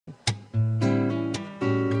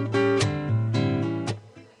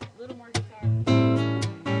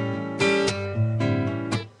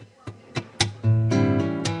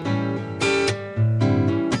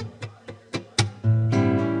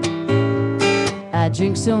I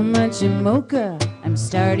drink so much in mocha, I'm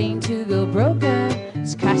starting to go broke.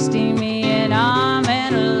 It's costing me an arm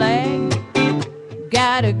and a leg.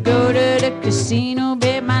 Gotta go to the casino,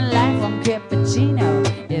 bet my life on cappuccino.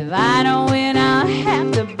 If I don't win, I'll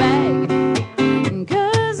have to beg.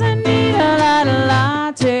 'Cause I need a lot of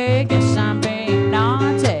latte. Guess I'm being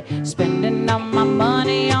naughty, spending all my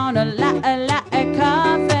money on a lot of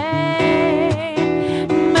coffee.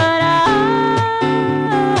 But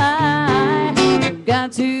I've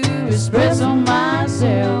got to espresso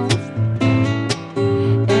myself.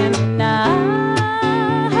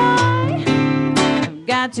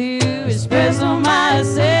 Got to espresso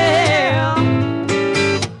myself.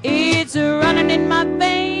 It's running in my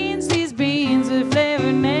veins. These beans are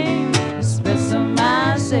flavor name. Espresso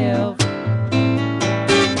myself.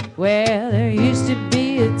 Well, there used to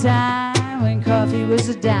be a time when coffee was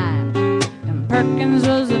a dime and Perkins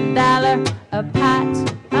was $1 a pot.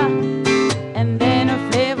 And then a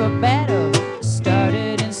flavor battle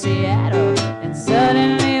started in Seattle, and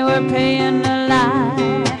suddenly we're paying a lot.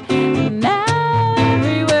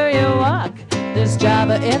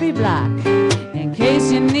 Java every block, in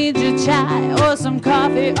case you need your chai or some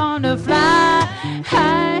coffee on the fly.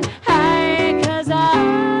 Hi, 'cause I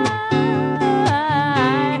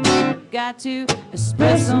got to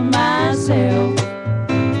espresso myself.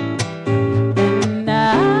 And I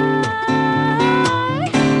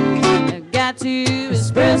got to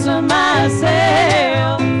espresso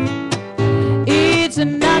myself. It's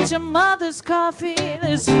not your mother's coffee,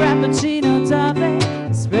 this frappuccino toffee.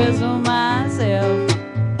 Espresso myself.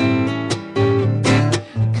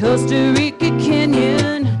 Costa Rica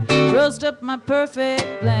Kenyan, roast up my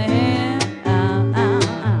perfect blend.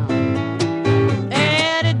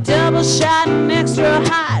 Add a double shot and extra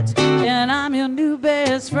hot, and I'm your new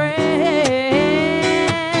best friend.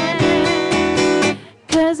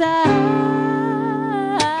 'Cause I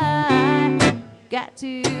got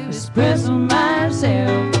to espresso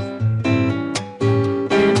myself.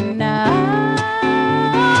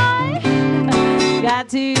 Got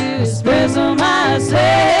to espresso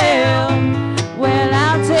myself. Well,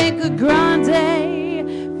 I'll take a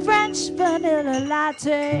grande French vanilla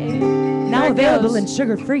latte. Now available and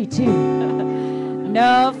sugar-free, too.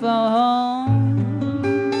 No phone.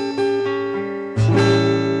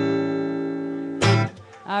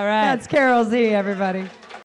 All right. That's Carol Z, everybody.